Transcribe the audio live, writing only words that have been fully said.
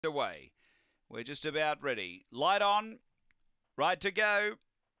away. We're just about ready. Light on. Right to go.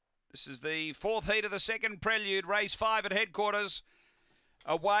 This is the fourth heat of the second prelude. Race 5 at headquarters.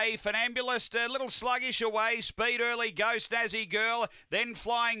 Away, Funambulist, a little sluggish away. Speed early, Ghost, Snazzy Girl. Then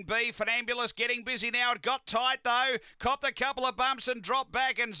Flying B. Funambulist getting busy now. It got tight though. Copped a couple of bumps and dropped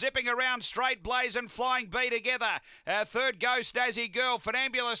back and zipping around Straight Blaze and Flying B together. Third Ghost, Snazzy Girl.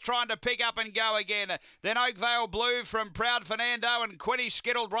 Funambulist trying to pick up and go again. Then Oakvale Blue from Proud Fernando and Quinny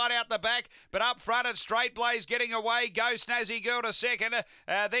skittled right out the back. But up front at Straight Blaze getting away. Ghost, Snazzy Girl to second.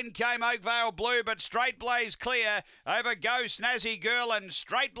 Then came Oakvale Blue, but Straight Blaze clear over Ghost, Snazzy Girl and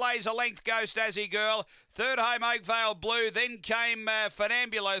Straight Blaze a length, Ghost, Snazzy Girl. Third home, Oakvale Blue. Then came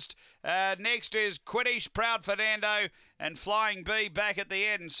Funambulist. Next is Quiddish, Proud Fernando, and Flying B back at the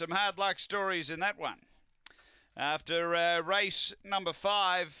end. Some hard luck stories in that one. After race number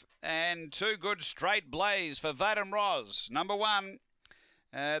 5 and 2 good Straight Blaze for Vadim Roz. Number 1.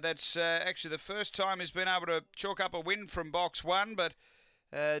 That's actually the first time he's been able to chalk up a win from box 1, but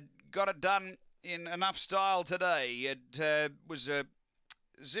got it done in enough style today. It was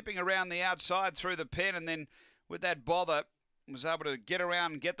zipping around the outside through the pen, and then with that bother was able to get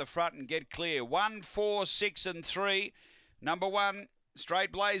around and get the front and get clear. 1, 4, 6 and 3. Number 1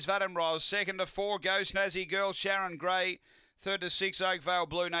 Straight Blaze, Vadim Roz. Second to 4 Ghost, Snazzy Girl, Sharon Gray. Third to 6 Oakvale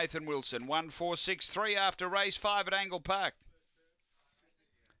Blue, Nathan Wilson. 1, 4, 6, 3 after race 5 at Angle Park.